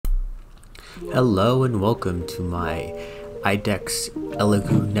Hello and welcome to my IDEX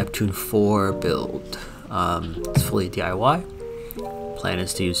Elegoo Neptune 4 build. It's fully DIY. Plan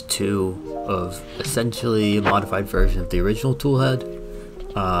is to use two of essentially a modified version of the original toolhead,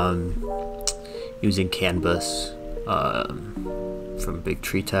 using canvas from Big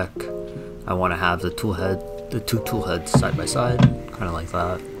Tree Tech. I want to have the two toolheads side by side, kind of like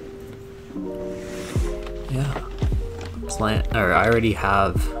that. Yeah. I already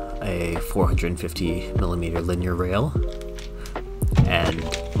have a 450 millimeter linear rail, and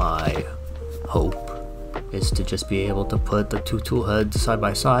my hope is to just be able to put the two tool heads side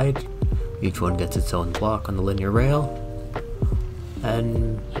by side. Each one gets its own block on the linear rail,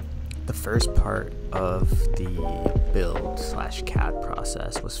 and the first part of the build / CAD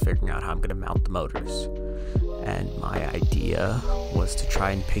process was figuring out how I'm going to mount the motors. And my idea was to try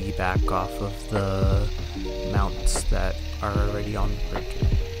and piggyback off of the mounts that are already on the printer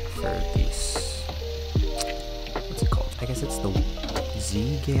for these, what's it called? I guess it's the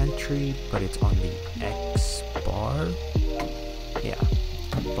Z gantry, but it's on the X bar. Yeah,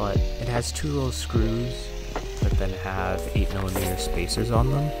 but it has two little screws that then have 8mm spacers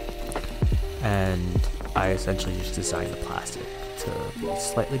on them, and I essentially just designed the plastic to be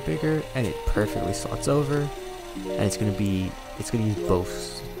slightly bigger, and it perfectly slots over. And it's gonna use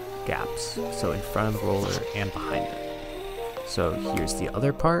both gaps, so in front of the roller and behind it. So here's the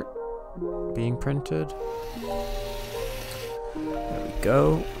other part being printed. There we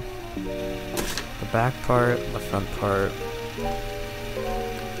go. The back part, the front part.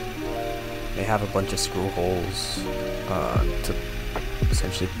 They have a bunch of screw holes to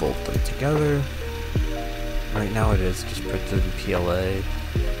essentially bolt them together. Right now it is just printed in PLA,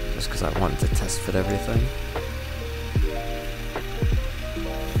 just because I wanted to test fit everything.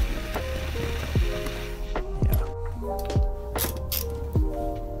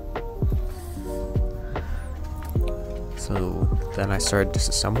 So then I started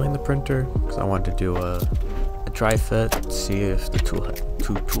disassembling the printer because I wanted to do a dry fit, see if the two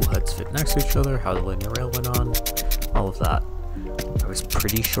tool heads fit next to each other, how the linear rail went on, all of that. I was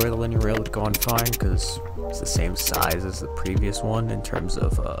pretty sure the linear rail would go on fine because it's the same size as the previous one in terms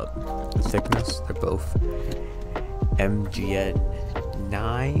of the thickness. They're both MGN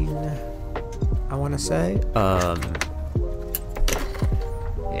 9, I want to say.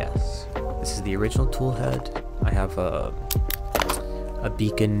 Yes, this is the original tool head. I have a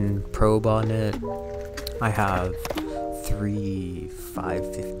beacon probe on it. I have 3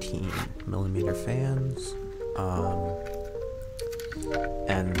 515mm fans,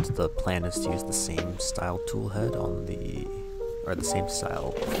 and the plan is to use the same style tool head on the same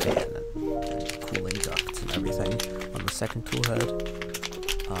style fan and cooling ducts and everything on the second tool head.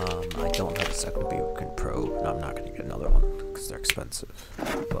 I don't have a second beacon probe, and I'm not going to get another one because they're expensive,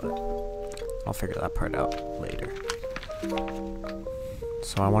 but I'll figure that part out later.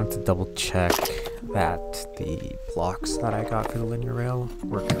 So I wanted to double check that the blocks that I got for the linear rail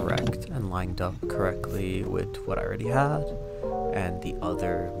were correct and lined up correctly with what I already had, and the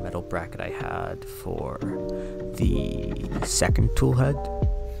other metal bracket I had for the second tool head.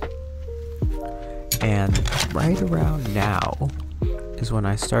 And right around now is when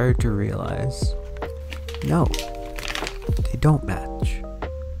I started to realize, no, they don't match.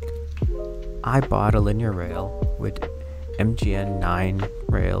 I bought a linear rail with MGN 9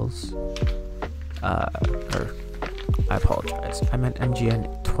 rails, or I apologize, I meant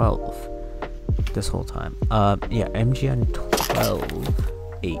MGN 12 this whole time. Yeah, MGN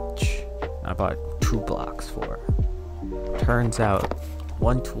 12H. I bought 2 blocks for. Turns out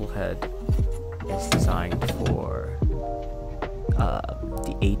one tool head is designed for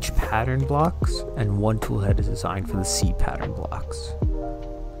the H pattern blocks, and one tool head is designed for the C pattern blocks.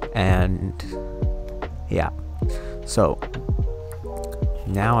 And yeah, so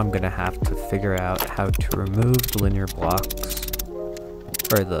now I'm gonna have to figure out how to remove the linear blocks,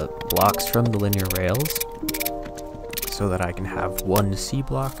 or the blocks from the linear rails, so that I can have one C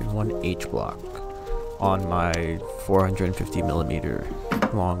block and one H block on my 450mm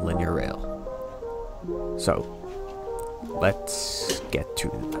long linear rail. So let's get to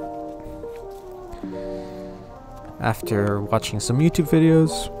that. After watching some YouTube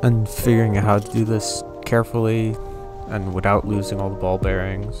videos and figuring out how to do this carefully and without losing all the ball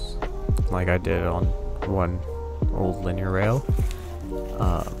bearings like I did on one old linear rail,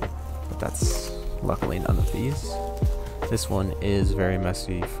 but that's luckily none of these. This one is very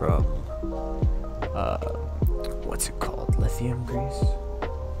messy from what's it called? Lithium grease?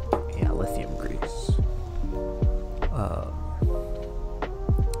 Yeah, lithium grease.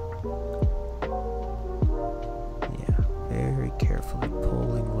 Yeah, very carefully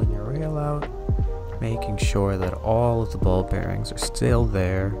pulling linear rail out. making sure that all of the ball bearings are still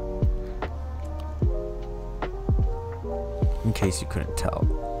there. In case you couldn't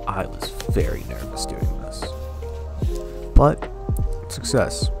tell, I was very nervous doing this. But,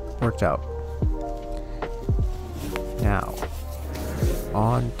 success. Worked out. Now,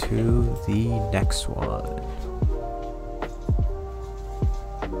 on to the next one.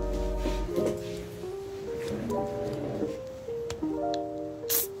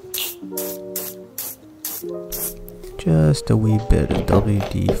 Just a wee bit of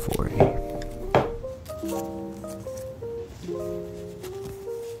WD-40.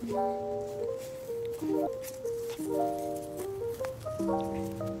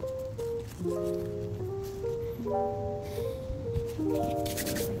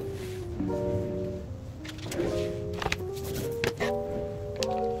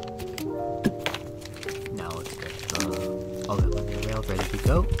 Now let's get the other linear rail ready to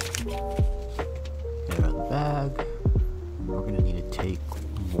go. Get it out of the bag. We're going to need to take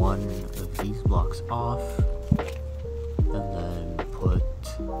one of these blocks off and then put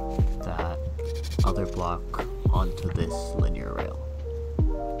that other block onto this linear rail.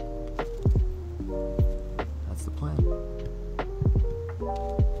 That's the plan.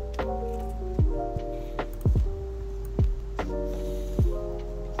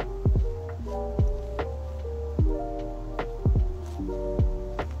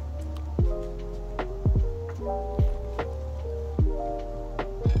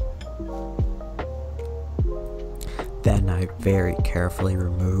 Then I very carefully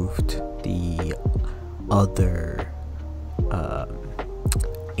removed the other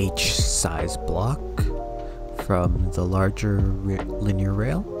H-size block from the larger linear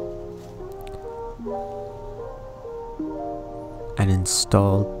rail and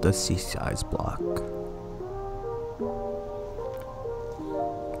installed the C-size block.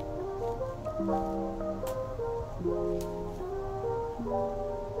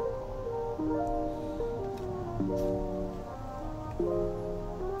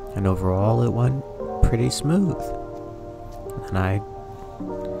 And overall it went pretty smooth. And I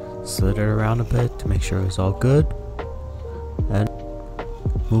slid it around a bit to make sure it was all good and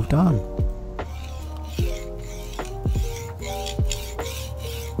moved on.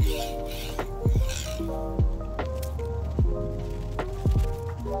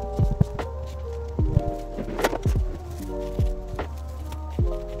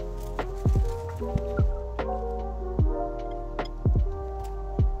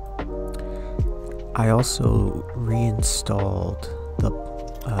 I also reinstalled the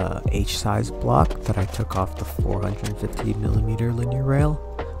H-size block that I took off the 450mm linear rail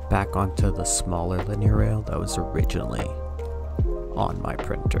back onto the smaller linear rail that was originally on my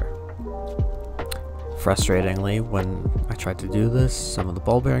printer. Frustratingly, when I tried to do this, some of the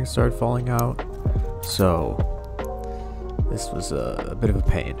ball bearings started falling out, so this was a bit of a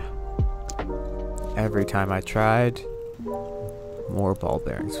pain. Every time I tried, more ball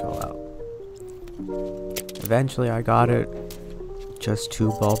bearings fell out. Eventually I got it, just 2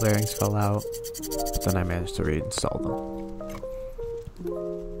 ball bearings fell out, but then I managed to reinstall them.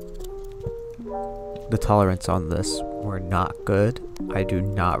 The tolerance on this were not good. I do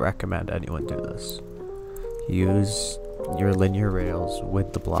not recommend anyone do this. Use your linear rails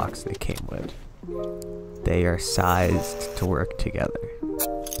with the blocks they came with. They are sized to work together.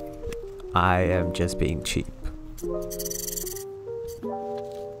 I am just being cheap.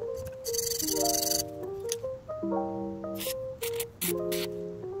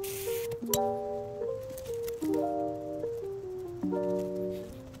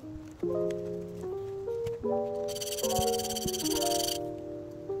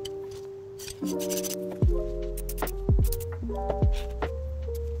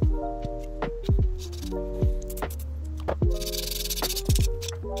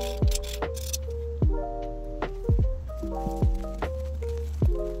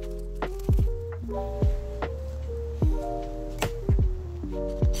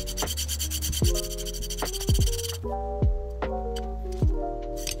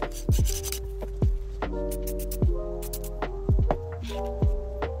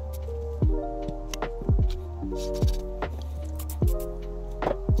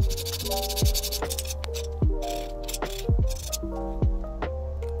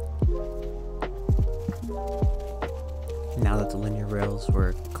 Now that the linear rails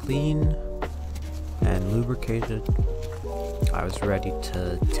were clean and lubricated, I was ready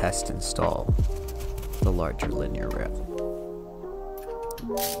to test install the larger linear rail.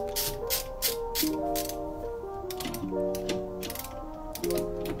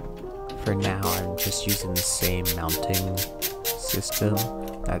 For now, I'm just using the same mounting system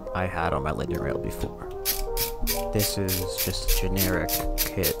that I had on my linear rail before. This is just a generic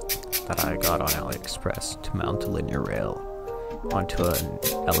kit that I got on AliExpress to mount a linear rail onto an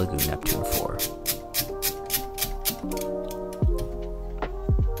Elegoo Neptune 4.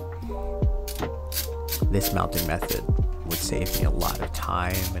 This mounting method would save me a lot of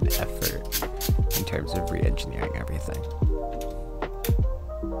time and effort in terms of re-engineering everything.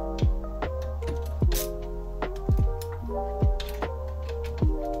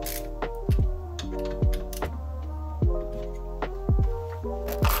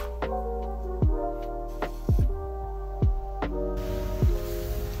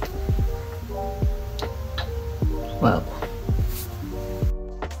 Well,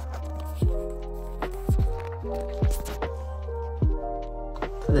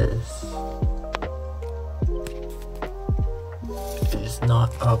 this is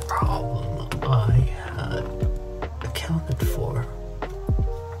not a problem I had accounted for.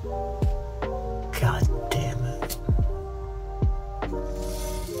 God damn it.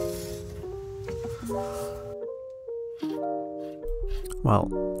 Well,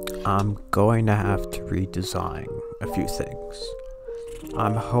 I'm going to have to redesign a few things.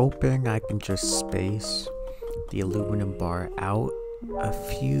 I'm hoping I can just space the aluminum bar out a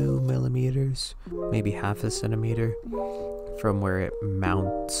few millimeters, maybe half a centimeter, from where it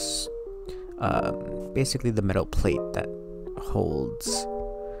mounts basically the metal plate that holds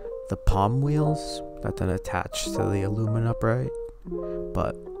the palm wheels that then attach to the aluminum upright.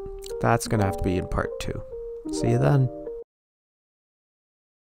 But that's gonna have to be in part 2. See you then.